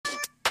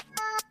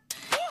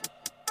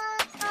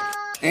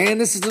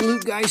And this is the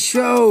Loot Guy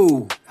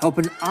Show,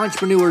 helping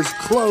entrepreneurs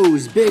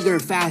close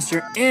bigger,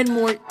 faster, and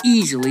more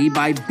easily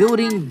by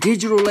building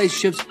digital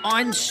relationships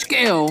on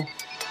scale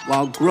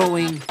while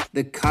growing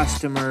the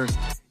customer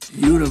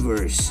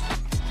universe.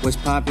 What's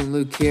poppin',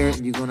 Luke here,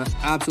 and you're going to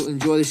absolutely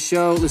enjoy the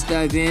show. Let's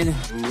dive in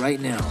right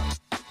now.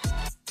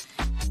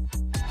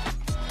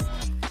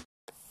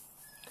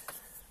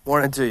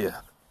 Morning to you.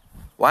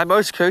 Why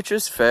most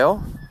coaches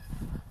fail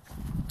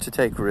to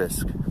take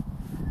risk.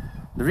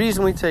 The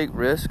reason we take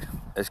risk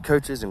as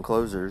coaches and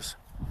closers,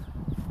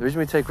 the reason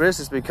we take risks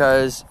is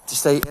because to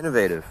stay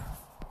innovative.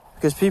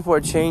 Because people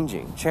are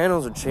changing,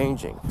 channels are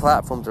changing,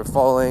 platforms are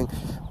falling,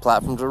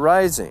 platforms are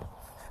rising.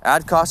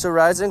 Ad costs are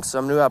rising,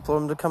 some new ad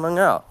platforms are coming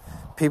out.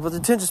 People's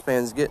attention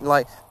spans getting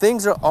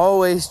things are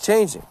always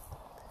changing.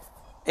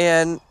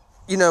 And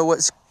you know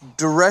what's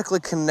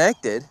directly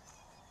connected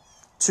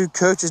to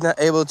coaches not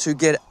able to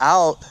get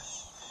out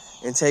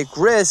and take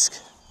risk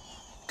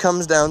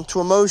comes down to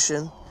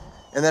emotion.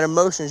 And that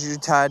emotion is usually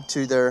tied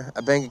to their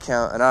bank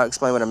account. And I'll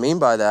explain what I mean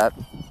by that.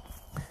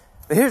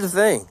 But here's the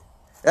thing.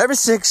 Every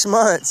 6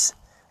 months,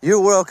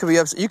 your world could be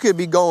upset. You could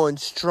be going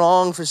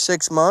strong for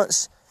 6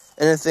 months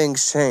and then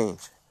things change.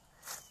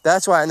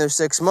 That's why in those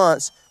 6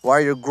 months, while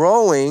you're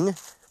growing,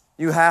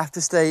 you have to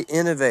stay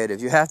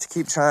innovative. You have to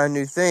keep trying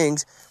new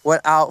things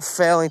without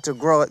failing to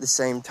grow at the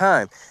same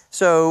time.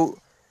 So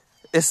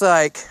it's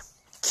like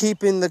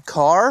keeping the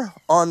car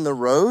on the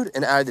road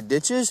and out of the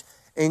ditches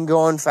and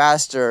going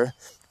faster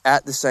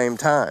at the same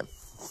time,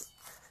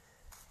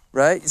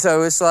 right?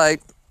 So it's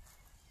like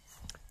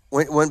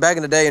when back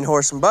in the day in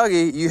horse and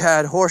buggy, you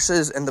had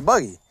horses and the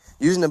buggy,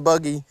 using the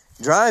buggy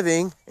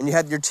driving, and you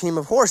had your team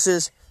of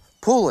horses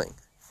pulling.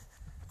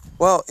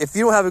 Well, if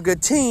you don't have a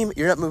good team,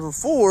 you're not moving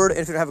forward, and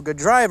if you don't have a good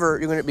driver,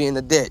 you're going to be in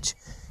the ditch.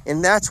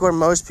 And that's where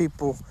most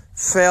people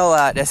fail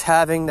at, is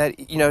having that,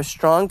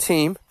 strong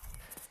team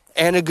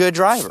and a good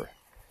driver.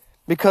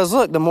 Because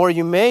look, the more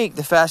you make,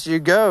 the faster you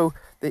go,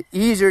 the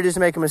easier it is to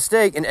make a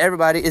mistake, and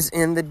everybody is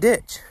in the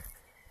ditch.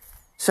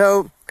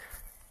 So,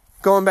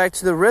 going back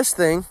to the risk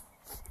thing,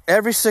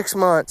 every 6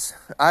 months,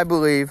 I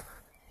believe,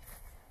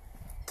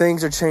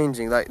 things are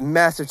changing.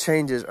 Massive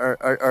changes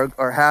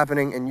are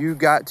happening, and you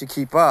got to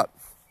keep up.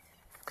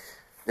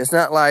 It's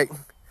not like,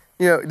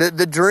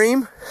 the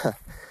dream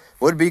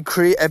would be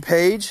create a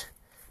page,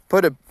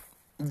 put a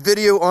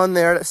video on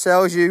there that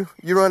sells you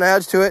run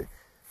ads to it,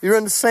 you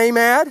run the same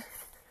ad,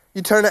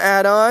 you turn the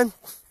ad on.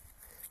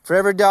 For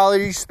every dollar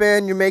you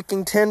spend, you're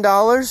making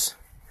 $10,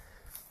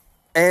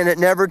 and it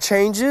never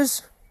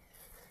changes.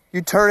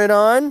 You turn it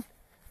on,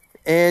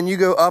 and you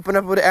go up and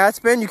up with the ad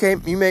spend.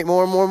 You make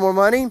more and more and more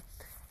money,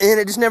 and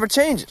it just never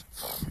changes.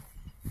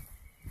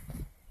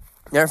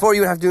 Therefore,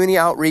 you wouldn't have to do any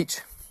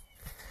outreach.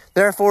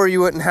 Therefore, you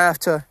wouldn't have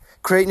to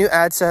create new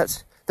ad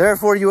sets.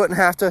 Therefore, you wouldn't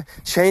have to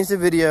change the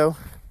video,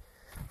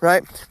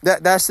 right?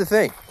 That's the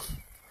thing.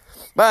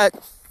 But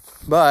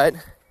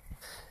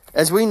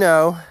as we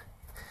know,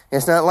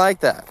 it's not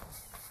like that.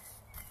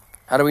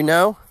 How do we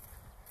know?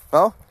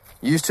 Well,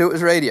 used to it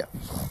was radio.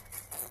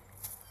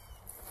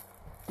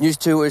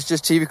 Used to it was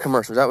just TV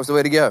commercials. That was the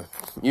way to go.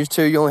 Used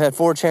to, you only had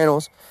 4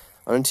 channels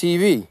on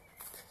TV.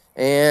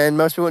 And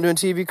most people weren't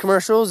doing TV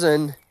commercials,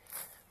 and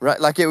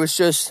it was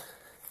just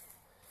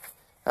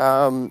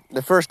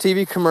the first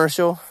TV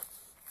commercial,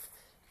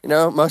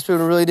 most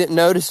people really didn't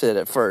notice it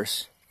at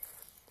first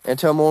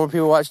until more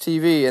people watched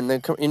TV, and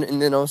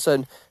then all of a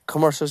sudden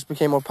commercials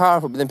became more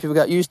powerful, but then people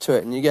got used to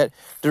it, and you get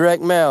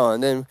direct mail,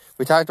 and then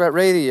we talked about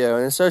radio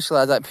and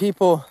socialized. That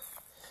people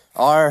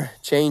are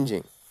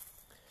changing.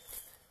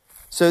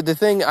 So the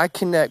thing I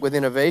connect with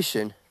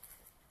innovation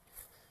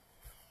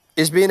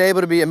is being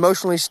able to be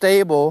emotionally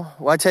stable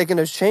while taking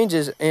those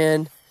changes.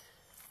 And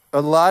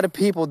a lot of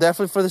people,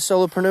 definitely for the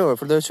solopreneur,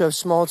 for those who have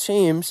small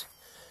teams,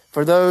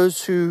 for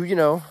those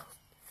who,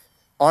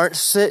 aren't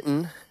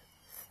sitting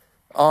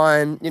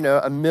on,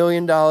 $1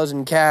 million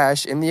in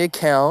cash in the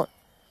account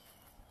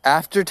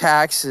after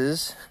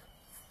taxes,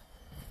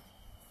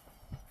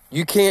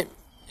 you can't,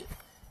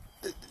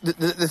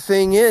 the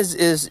thing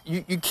is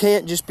you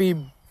can't just be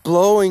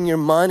blowing your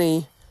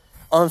money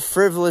on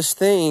frivolous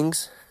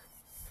things.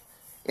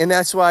 And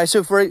that's why,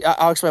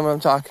 I'll explain what I'm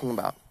talking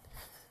about.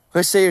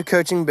 Let's say you're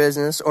coaching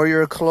business, or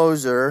you're a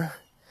closer,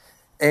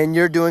 and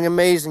you're doing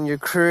amazing, your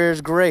career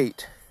is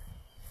great.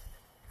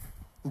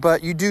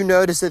 But you do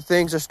notice that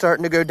things are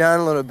starting to go down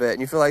a little bit,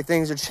 and you feel like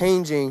things are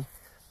changing.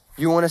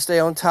 You want to stay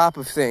on top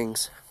of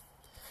things.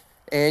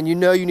 And you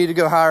need to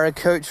go hire a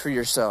coach for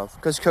yourself,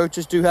 because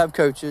coaches do have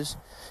coaches.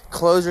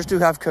 Closers do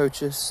have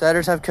coaches.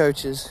 Setters have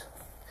coaches.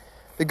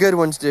 The good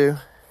ones do.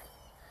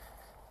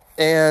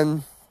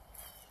 And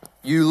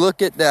you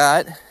look at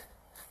that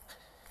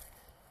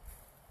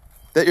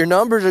your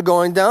numbers are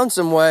going down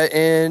some way,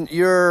 and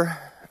you're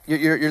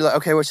like,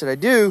 okay, what should I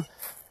do?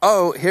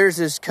 Oh, here's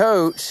this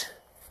coach.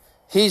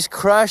 He's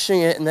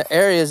crushing it in the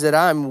areas that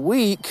I'm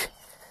weak.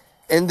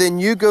 And then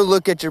you go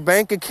look at your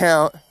bank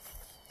account,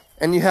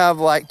 and you have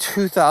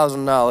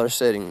 $2,000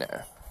 sitting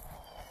there.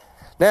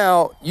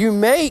 Now, you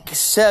make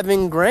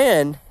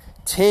 $7,000,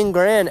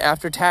 $10,000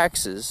 after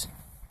taxes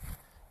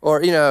or,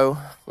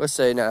 let's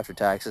say not after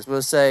taxes,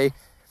 let's say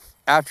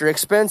after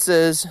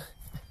expenses,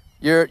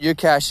 you're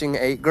cashing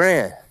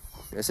 $8,000.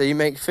 Let's say you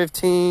make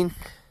 15,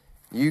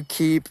 you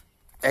keep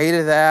 8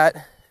 of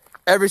that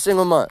every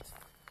single month.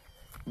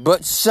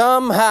 But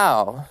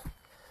somehow,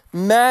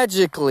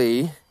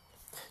 magically,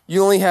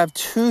 you only have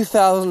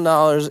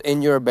 $2,000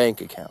 in your bank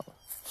account.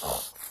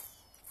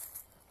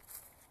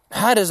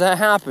 How does that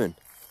happen?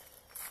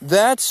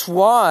 That's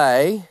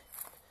why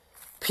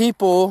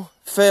people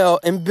fail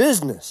in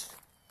business.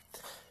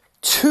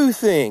 2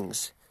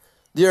 things.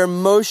 Their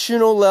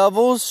emotional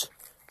levels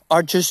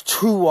are just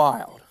too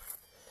wild.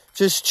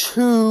 Just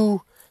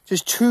too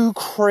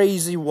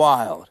crazy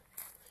wild.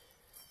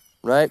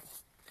 Right?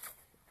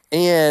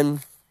 And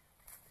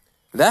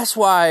that's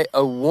why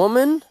a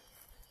woman,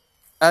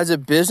 as a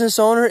business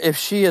owner, if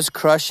she is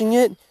crushing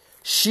it,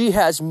 she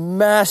has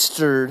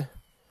mastered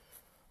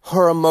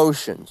her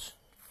emotions.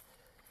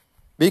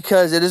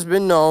 Because it has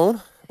been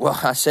known, well,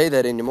 I say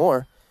that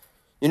anymore,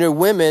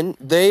 women,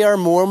 they are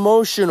more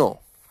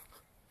emotional.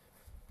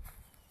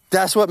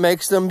 That's what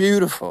makes them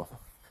beautiful.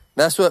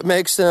 That's what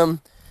makes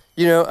them,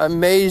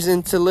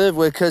 amazing to live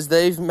with, because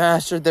they've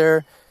mastered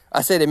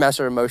they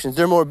master emotions.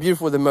 They're more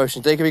beautiful with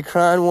emotions. They can be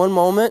crying one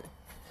moment,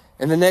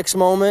 and the next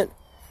moment,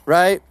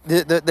 right?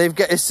 They've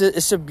got,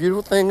 it's a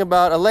beautiful thing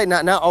about a lady.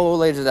 Not all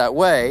ladies are that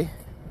way,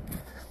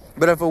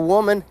 but if a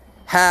woman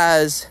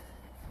has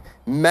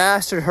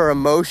mastered her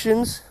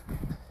emotions,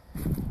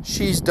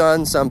 she's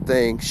done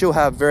something. She'll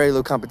have very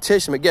low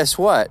competition. But guess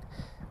what?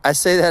 I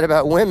say that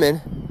about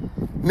women.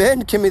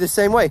 Men can be the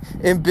same way.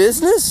 In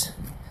business,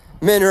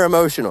 men are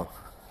emotional.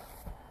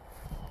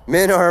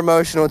 Men are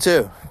emotional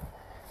too.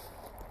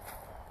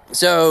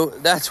 So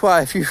that's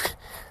why if you've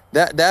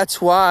got 9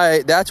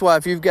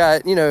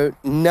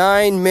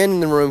 men in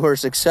the room who are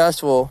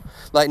successful,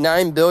 like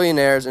 9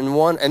 billionaires,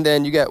 and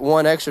then you got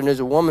one extra and there's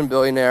a woman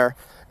billionaire,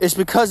 it's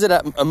because of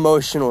that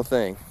emotional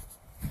thing.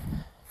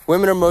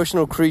 Women are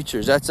emotional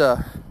creatures. That's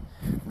a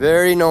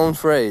very known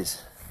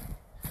phrase.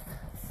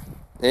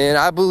 And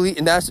I believe,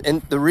 and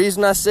the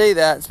reason I say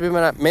that, some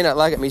people may not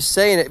like me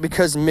saying it,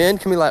 because men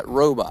can be like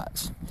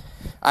robots.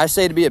 I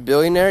say to be a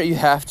billionaire, you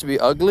have to be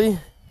ugly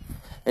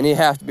and you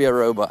have to be a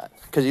robot.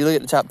 Because you look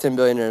at the top 10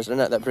 billionaires, they're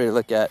not that pretty to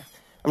look at.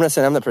 I'm not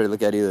saying I'm not pretty to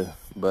look at either,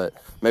 but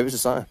maybe it's a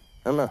sign.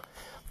 I don't know.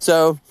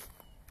 So,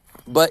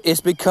 but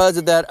it's because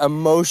of that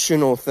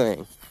emotional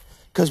thing.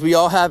 Because we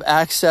all have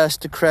access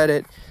to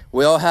credit.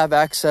 We all have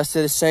access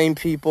to the same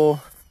people.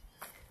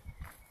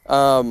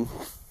 But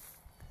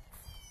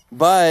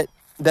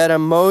that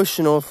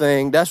emotional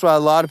thing, that's why a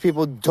lot of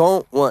people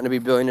don't want to be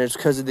billionaires,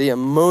 because of the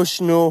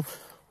emotional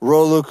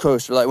roller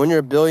coaster. Like when you're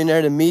a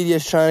billionaire, the media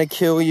is trying to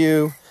kill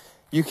you.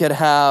 You could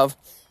have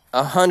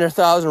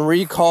 100,000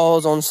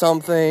 recalls on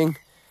something.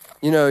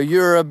 And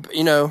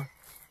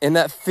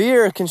that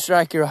fear can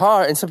strike your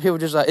heart. And some people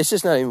just it's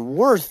just not even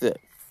worth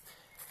it.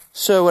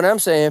 So what I'm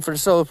saying, for the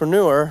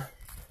solopreneur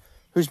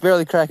who's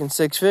barely cracking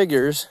 6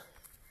 figures,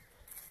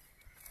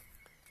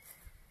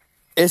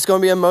 it's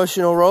going to be an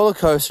emotional roller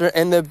coaster.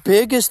 And the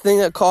biggest thing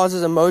that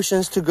causes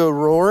emotions to go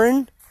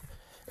roaring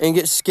and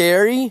get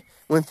scary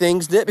when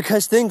things dip,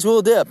 because things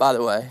will dip, by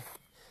the way.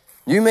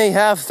 You may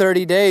have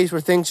 30 days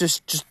where things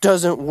just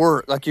doesn't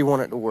work like you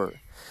want it to work.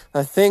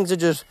 Things are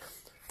just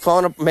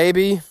falling up.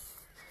 Maybe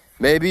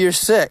you're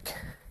sick.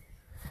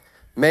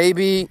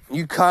 Maybe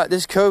you caught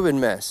this COVID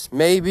mess.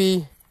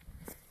 Maybe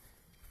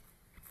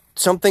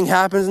something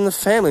happens in the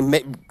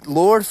family.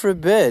 Lord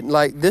forbid,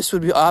 this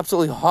would be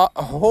absolutely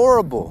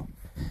horrible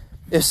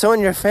if someone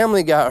in your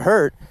family got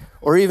hurt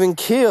or even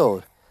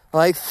killed.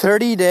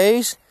 30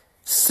 days,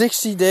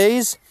 60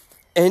 days,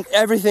 and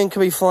everything could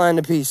be flying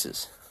to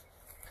pieces.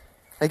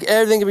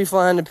 Everything could be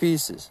flying to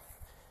pieces.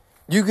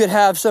 You could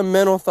have some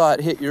mental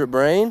thought hit your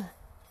brain,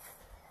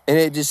 and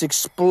it just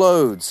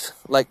explodes.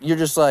 You're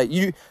just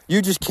you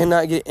just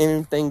cannot get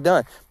anything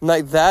done.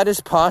 That is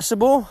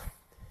possible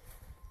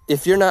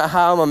if you're not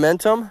high on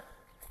momentum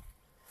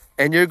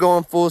and you're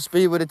going full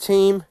speed with a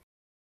team.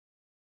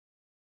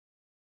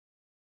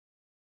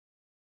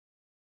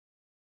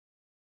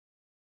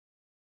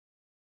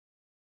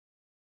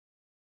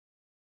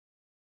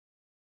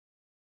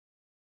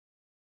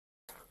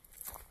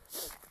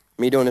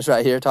 Me doing this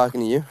right here,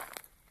 talking to you.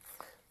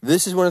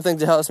 This is one of the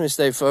things that helps me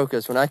stay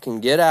focused. When I can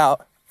get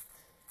out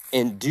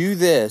and do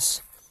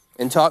this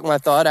and talk my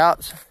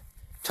thoughts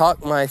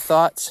out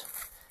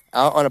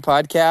on a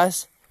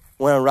podcast,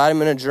 when I write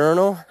them in a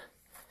journal,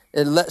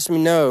 it lets me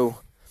know,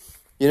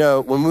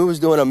 when we was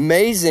doing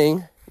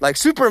amazing,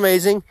 super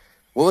amazing,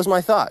 what was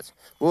my thoughts?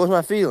 What was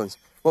my feelings?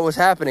 What was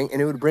happening?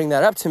 And it would bring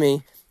that up to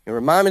me and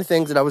remind me of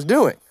things that I was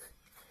doing.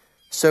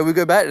 So we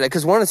go back to that,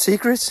 because one of the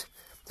secrets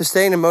to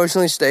staying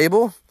emotionally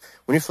stable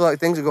when you feel like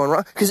things are going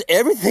wrong, because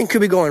everything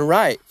could be going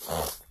right,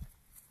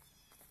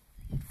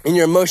 and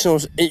your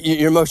emotions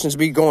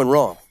be going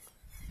wrong.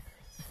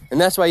 And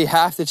that's why you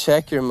have to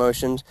check your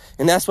emotions.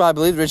 And that's why I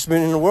believe the richest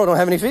men in the world don't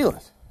have any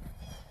feelings.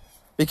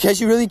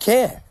 Because you really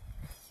can.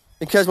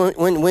 Because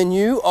when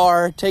you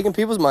are taking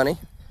people's money,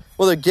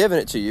 well, they're giving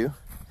it to you.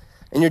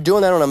 and you're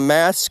doing that on a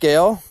mass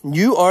scale,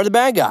 you are the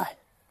bad guy.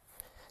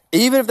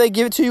 Even if they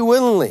give it to you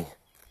willingly.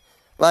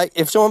 Like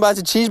if someone buys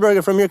a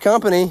cheeseburger from your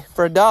company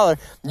for $1,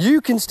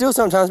 you can still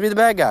sometimes be the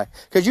bad guy.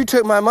 Because you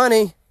took my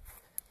money,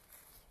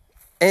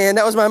 and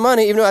that was my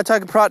money, even though I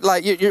took a product.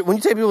 Like when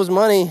you take people's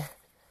money,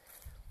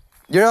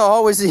 you're not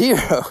always the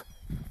hero.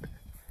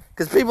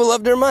 Because people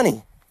love their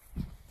money.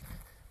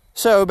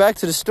 So back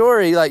to the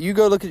story, like you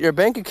go look at your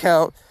bank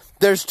account,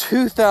 there's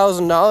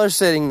 $2,000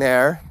 sitting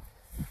there.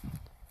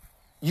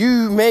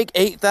 You make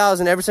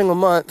 $8,000 every single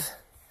month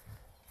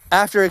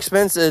after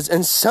expenses,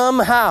 and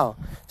somehow,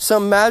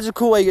 some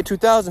magical way you get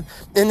 $2,000,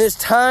 and it's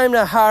time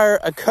to hire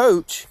a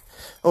coach,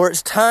 or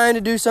it's time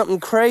to do something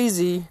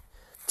crazy,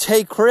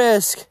 take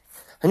risk,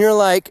 and you're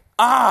like,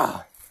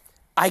 I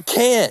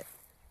cannot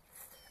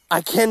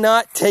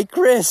take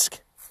risk.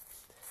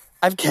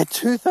 I've got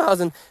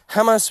 $2,000.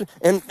 How am I?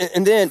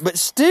 And then, but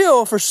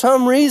still, for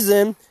some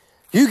reason,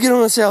 you get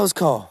on a sales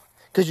call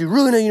because you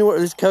really know you work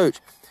with this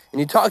coach, and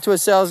you talk to a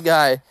sales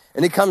guy,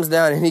 and he comes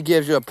down and he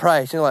gives you a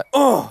price, and you're like,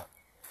 oh,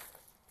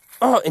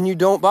 and you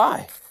don't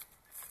buy.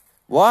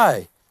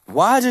 Why?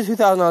 Why is there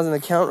 $2,000 in the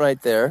account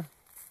right there?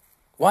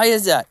 Why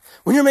is that?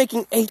 When you're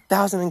making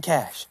 $8,000 in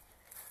cash,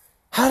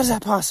 how is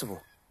that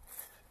possible?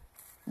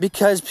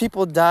 Because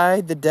people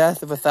died the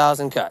death of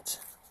 1,000 cuts.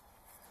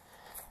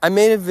 I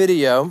made a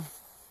video,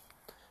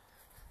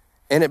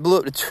 and it blew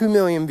up to 2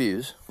 million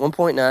views,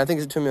 1.9, I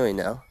think it's 2 million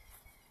now,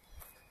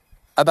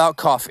 about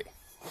coffee.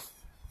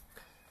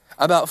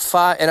 About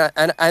 5,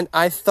 and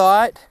I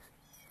thought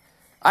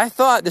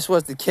this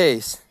was the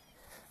case.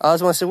 I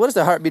was want to say, what is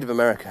the heartbeat of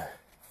America?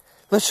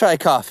 Let's try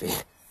coffee.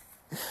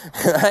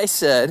 And I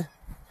said,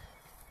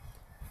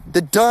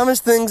 the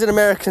dumbest things that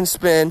Americans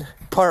spend,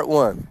 part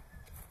 1,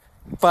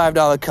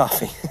 $5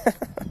 coffee.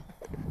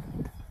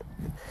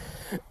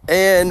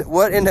 And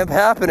what ended up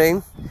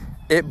happening,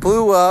 it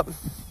blew up.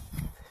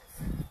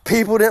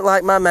 People didn't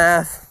like my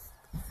math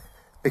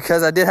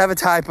because I did have a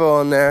typo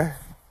on there.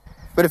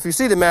 But if you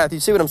see the math, you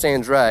see what I'm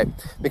saying is right.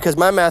 Because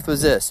my math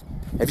was this.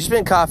 If you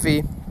spend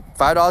coffee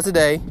 $5 a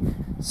day,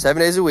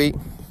 7 days a week,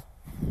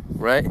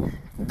 right?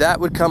 That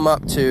would come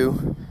up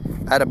to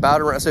at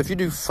about around, so if you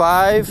do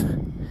 5,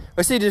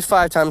 let's say you do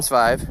 5 times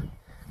 5.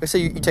 Let's say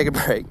you take a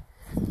break.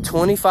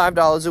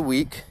 $25 a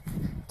week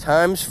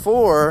times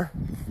 4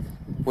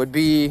 would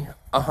be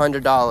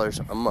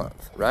 $100 a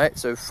month, right?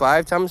 So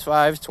 5 times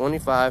 5 is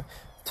 25,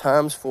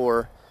 times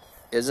 4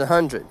 is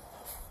 100.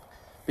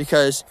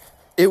 Because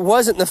it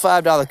wasn't the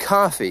 $5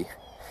 coffee.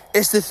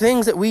 It's the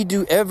things that we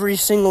do every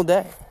single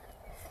day.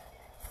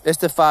 It's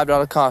the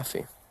 $5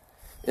 coffee.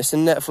 It's the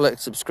Netflix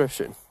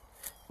subscription.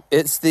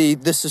 It's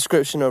this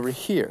subscription over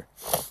here.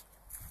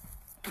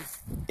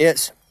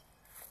 It's,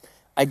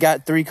 I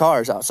got 3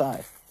 cars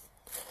outside.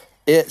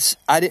 It's,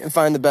 I didn't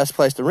find the best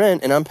place to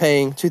rent, and I'm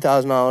paying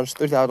 $2,000,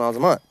 $3,000 a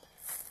month.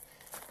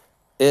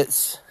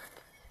 It's,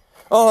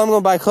 I'm going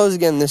to buy clothes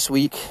again this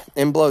week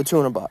and blow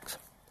 $200.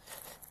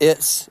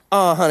 It's,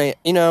 honey,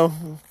 I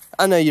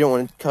know you don't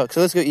want to cook,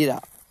 so let's go eat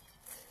out.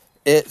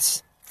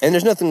 It's, and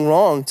there's nothing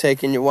wrong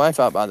taking your wife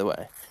out, by the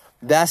way.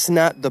 That's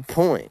not the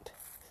point.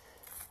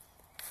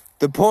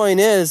 The point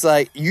is,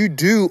 like, you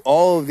do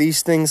all of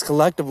these things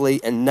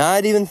collectively and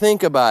not even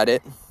think about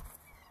it.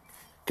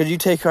 Because you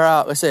take her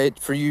out, let's say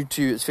for you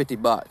two, it's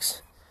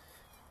 $50.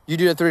 You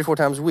do that 3 or 4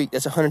 times a week,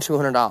 that's $100,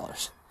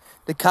 $200.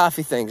 The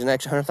coffee thing's an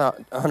extra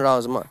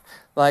 $100 a month.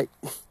 Like,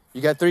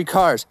 you got 3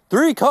 cars.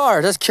 3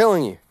 cars, that's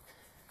killing you.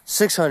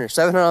 $600,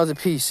 $700 a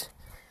piece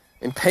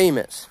in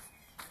payments.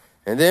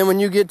 And then when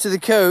you get to the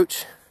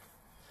coach,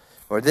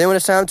 or then when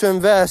it's time to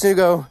invest, and you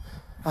go,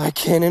 I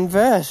can't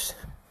invest.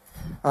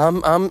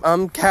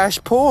 I'm cash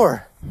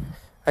poor.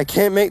 I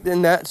can't make,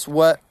 then that's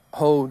what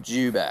holds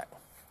you back.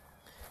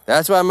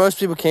 That's why most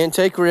people can't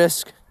take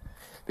risk,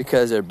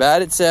 because they're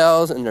bad at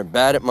sales and they're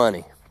bad at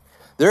money.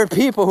 There are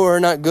people who are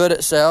not good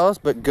at sales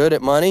but good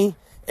at money,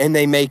 and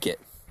they make it.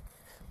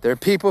 There are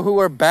people who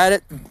are bad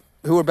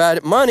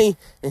at money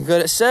and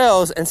good at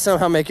sales and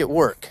somehow make it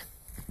work,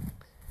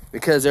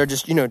 because they're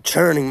just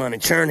churning money,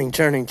 churning.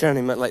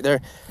 Like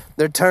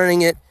they're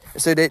turning it,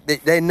 so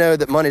they know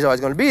that money's always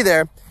going to be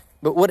there.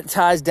 But what it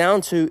ties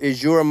down to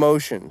is your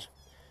emotions.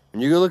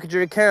 When you go look at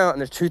your account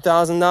and there's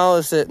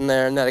 $2,000 sitting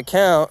there in that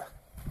account,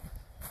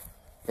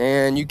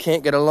 and you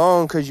can't get a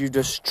loan because you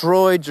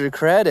destroyed your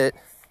credit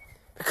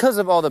because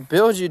of all the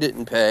bills you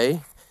didn't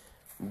pay,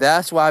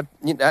 that's why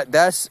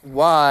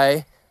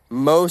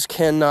most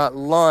cannot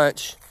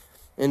launch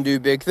and do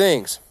big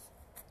things.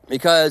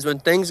 Because when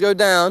things go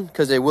down,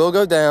 because they will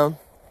go down,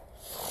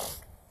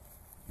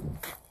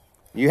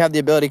 you have the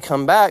ability to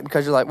come back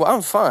because you're like, well,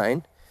 I'm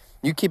fine.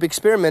 You keep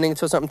experimenting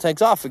until something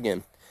takes off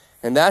again.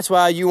 And that's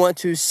why you want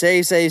to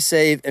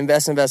save,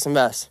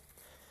 invest.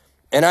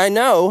 And I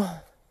know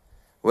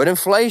with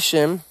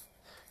inflation,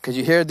 because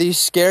you hear these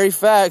scary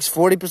facts,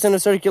 40%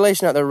 of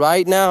circulation out there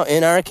right now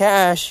in our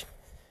cash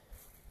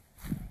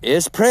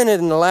is printed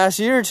in the last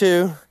year or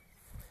two.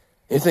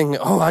 You're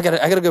thinking, I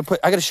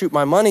gotta shoot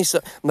my money. So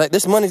like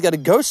this money's got to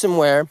go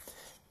somewhere.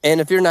 And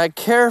if you're not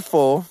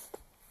careful,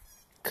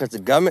 because the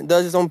government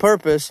does this on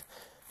purpose,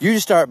 you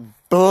just start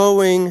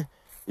blowing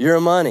your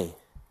money.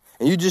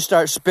 And you just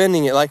start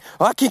spending it like,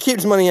 oh, I can't keep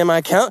this money in my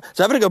account,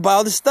 so I'm going to go buy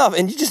all this stuff.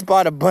 And you just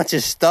bought a bunch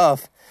of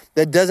stuff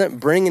that doesn't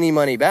bring any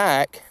money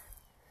back.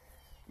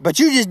 But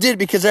you just did it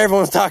because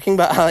everyone's talking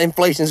about how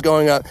inflation's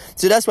going up.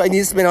 So that's why you need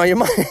to spend all your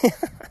money.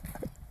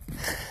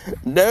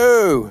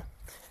 No.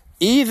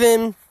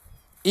 Even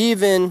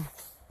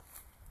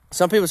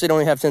some people say don't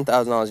even have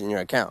 $10,000 in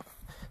your account.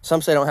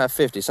 Some say don't have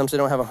 50. Some say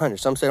don't have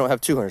 100. Some say don't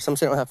have 200. Some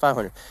say don't have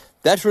 500.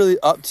 That's really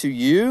up to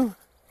you.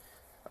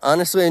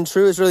 Honestly and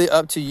true, it's really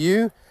up to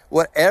you.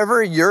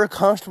 Whatever you're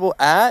comfortable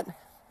at,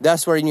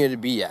 that's where you need to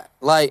be at.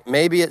 Like,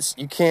 maybe it's,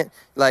 you're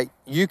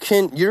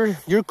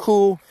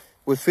cool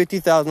with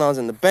 $50,000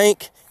 in the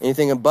bank.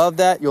 Anything above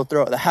that, you'll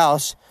throw at the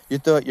house. You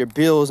throw at your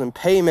bills and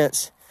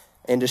payments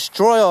and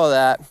destroy all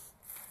that.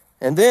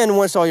 And then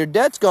once all your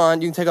debt's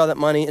gone, you can take all that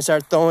money and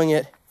start throwing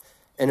it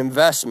in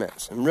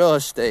investments and real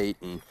estate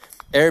and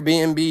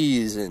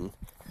Airbnbs and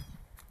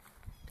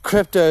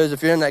cryptos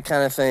if you're in that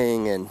kind of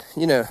thing, and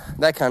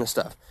that kind of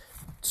stuff.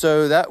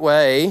 So that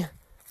way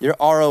your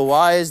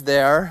ROI is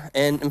there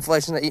and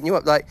inflation's not eating you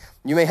up. Like,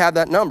 you may have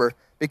that number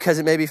because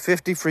it may be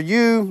 50 for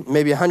you,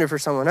 maybe 100 for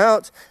someone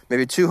else,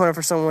 maybe 200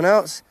 for someone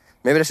else.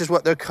 Maybe that's just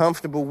what they're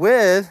comfortable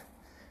with.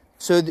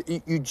 So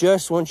you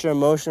just want your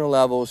emotional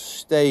levels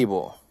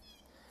stable.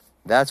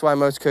 That's why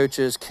most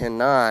coaches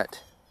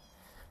cannot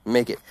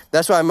make it.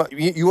 That's why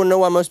you want to know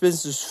why most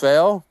businesses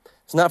fail?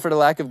 It's not for the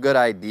lack of good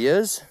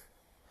ideas.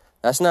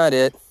 That's not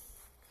it.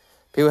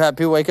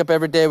 People wake up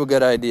every day with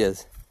good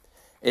ideas.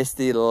 It's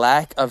the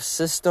lack of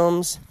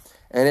systems,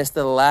 and it's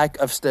the lack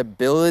of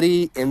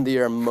stability in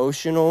their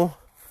emotional.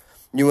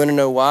 You want to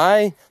know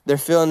why? They're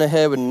filling their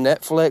head with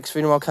Netflix,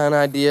 feeding them all kind of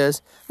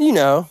ideas.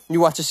 You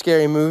watch a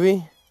scary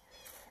movie,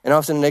 and all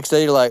of a sudden the next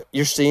day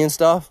you're seeing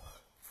stuff,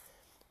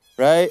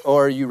 right?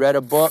 Or you read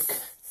a book,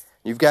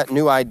 you've got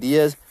new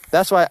ideas.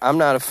 That's why I'm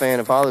not a fan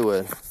of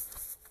Hollywood.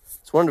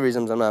 It's one of the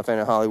reasons I'm not a fan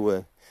of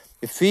Hollywood.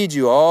 It feeds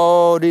you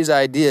all these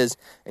ideas,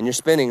 and you're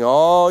spending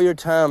all your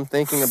time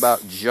thinking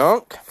about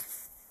junk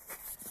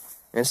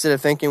instead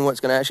of thinking what's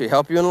going to actually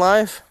help you in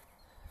life.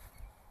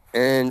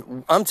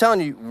 And I'm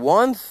telling you,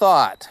 one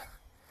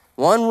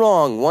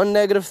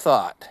negative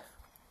thought,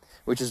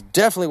 which is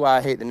definitely why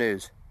I hate the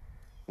news.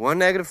 One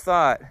negative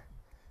thought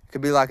could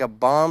be like a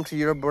bomb to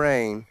your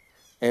brain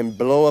and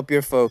blow up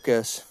your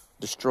focus,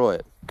 destroy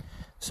it.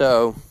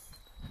 So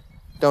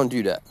don't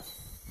do that.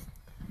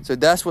 So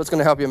that's what's going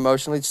to help you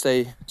emotionally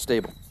stay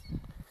stable.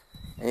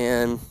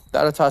 And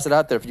that'll toss it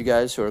out there for you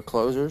guys who are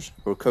closers,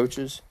 who are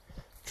coaches,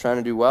 trying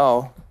to do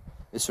well.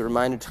 It's a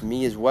reminder to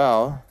me as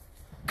well.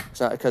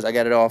 It's not because I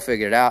got it all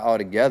figured out all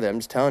together. I'm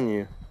just telling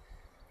you,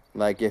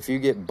 like, if you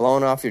get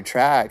blown off your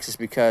tracks, it's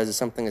because of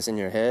something that's in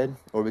your head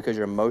or because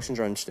your emotions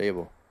are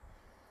unstable.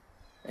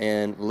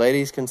 And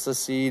ladies can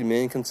succeed,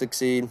 men can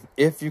succeed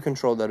if you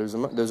control those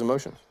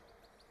emotions.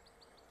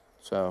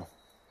 So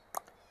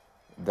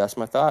that's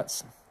my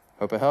thoughts.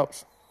 Hope it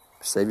helps.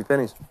 Save your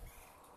pennies.